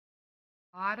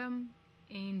Autumn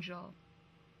Angel.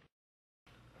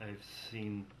 I've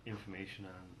seen information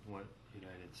on what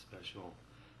United Special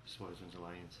Swordsman's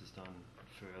Alliance has done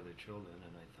for other children,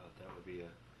 and I thought that would be a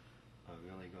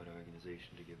really good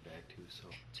organization to give back to. So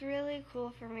It's really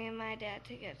cool for me and my dad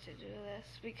to get to do this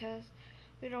because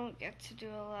we don't get to do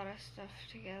a lot of stuff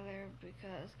together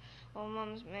because, well,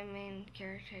 Mom's my main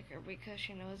caretaker because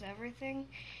she knows everything,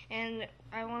 and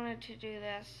I wanted to do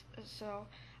this so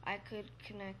I could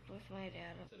connect with my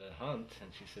dad. At a hunt,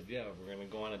 and she said, "Yeah, we're going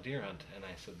to go on a deer hunt." And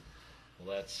I said,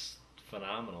 "Well, that's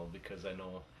phenomenal because I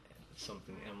know it's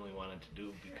something Emily wanted to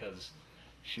do because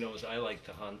she knows I like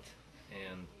to hunt,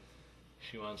 and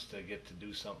she wants to get to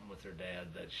do something with her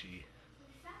dad that she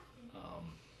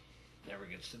never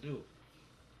gets to do."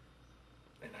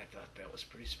 And I thought that was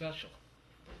pretty special.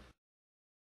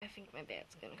 I think my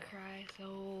dad's gonna cry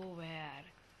so bad.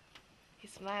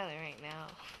 He's smiling right now.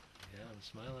 Yeah, I'm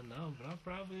smiling now, but I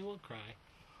probably will cry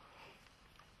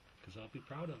because I'll be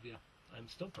proud of you. I'm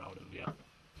still proud of you,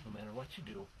 no matter what you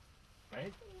do,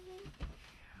 right?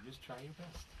 You just try your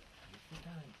best. Take your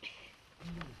time.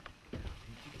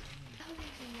 Oh,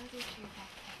 there's another deer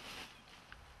back there.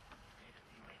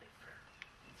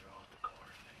 Throw out the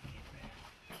cord and get back.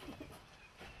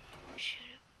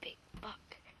 Shoot a big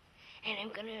buck, and I'm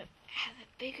gonna have it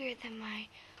bigger than my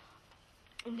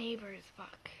neighbor's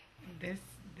buck.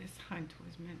 This hunt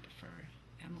was meant for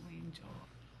Emily and Joel,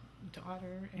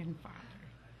 daughter and father,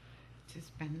 to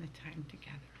spend the time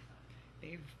together.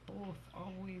 They've both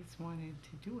always wanted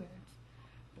to do it,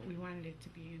 but we wanted it to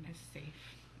be in a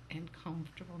safe and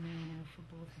comfortable manner for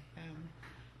both of them.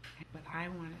 But I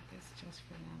wanted this just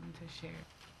for them to share.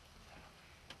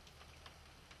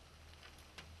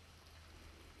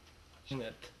 The thing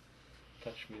that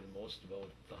touched me the most about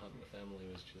the hunt with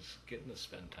Emily was just getting to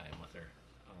spend time with her.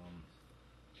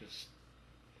 Just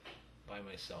by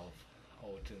myself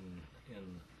out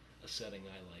in a setting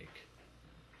I like,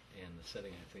 and the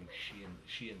setting I think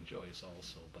she enjoys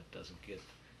also, but doesn't get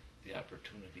the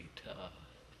opportunity to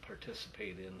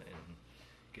participate in and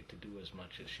get to do as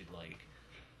much as she'd like.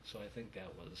 So I think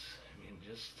that was,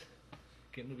 just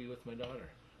getting to be with my daughter,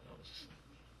 that was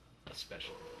a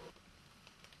special.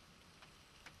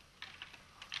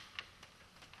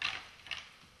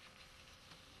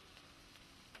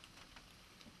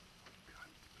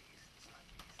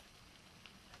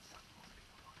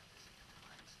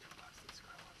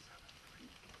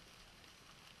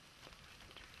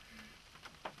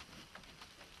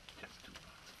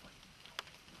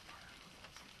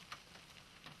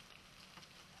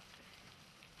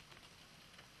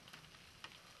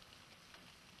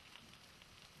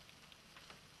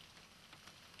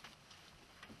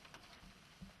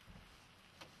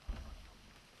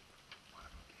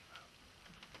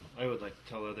 I would like to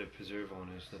tell other preserve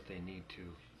owners that they need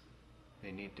to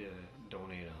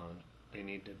donate a hunt. They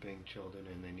need to bring children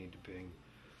and they need to bring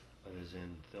others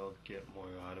in. They'll get more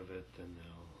out of it than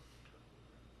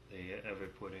they ever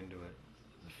put into it.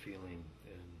 The feeling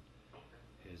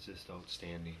is just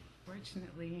outstanding.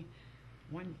 Fortunately,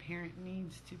 one parent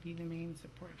needs to be the main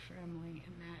support for Emily,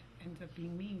 and that ends up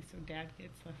being me, so Dad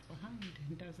gets left behind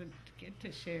and doesn't get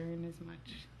to share in as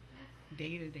much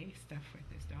day-to-day stuff with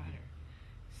his daughter.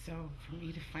 So for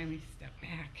me to finally step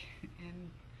back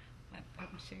and let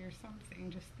them share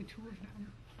something, just the two of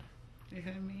them, is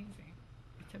amazing.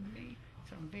 It's amazing.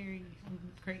 So I'm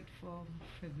grateful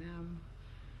for them.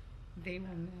 They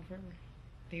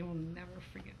will never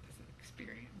forget this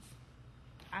experience.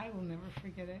 I will never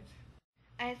forget it.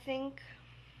 I think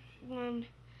when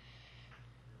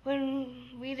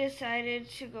we decided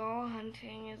to go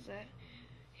hunting is that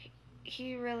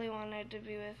he really wanted to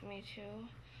be with me too.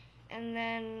 And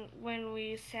then when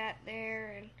we sat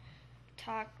there and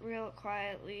talked real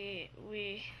quietly,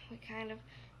 we kind of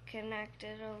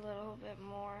connected a little bit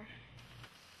more.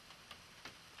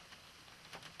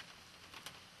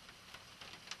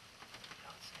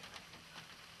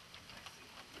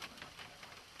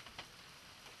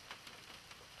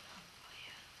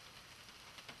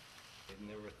 I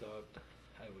never thought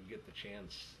I would get the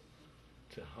chance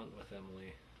to hunt with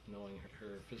Emily, knowing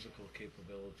her physical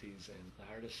capabilities. And the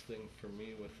hardest thing for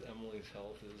me with Emily's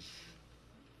health is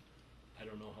I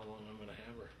don't know how long I'm going to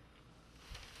have her.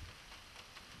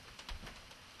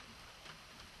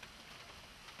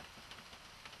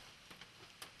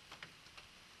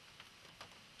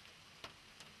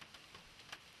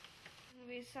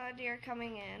 We saw deer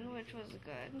coming in, which was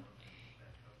good.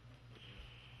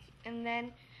 And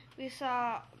then we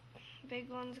saw big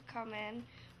ones come in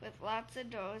with lots of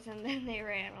does, and then they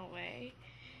ran away.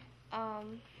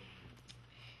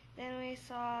 Then we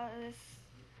saw this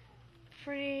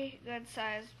pretty good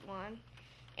sized one,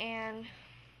 and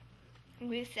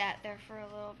we sat there for a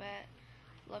little bit,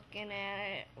 looking at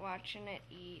it, watching it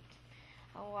eat,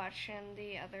 watching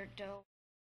the other doe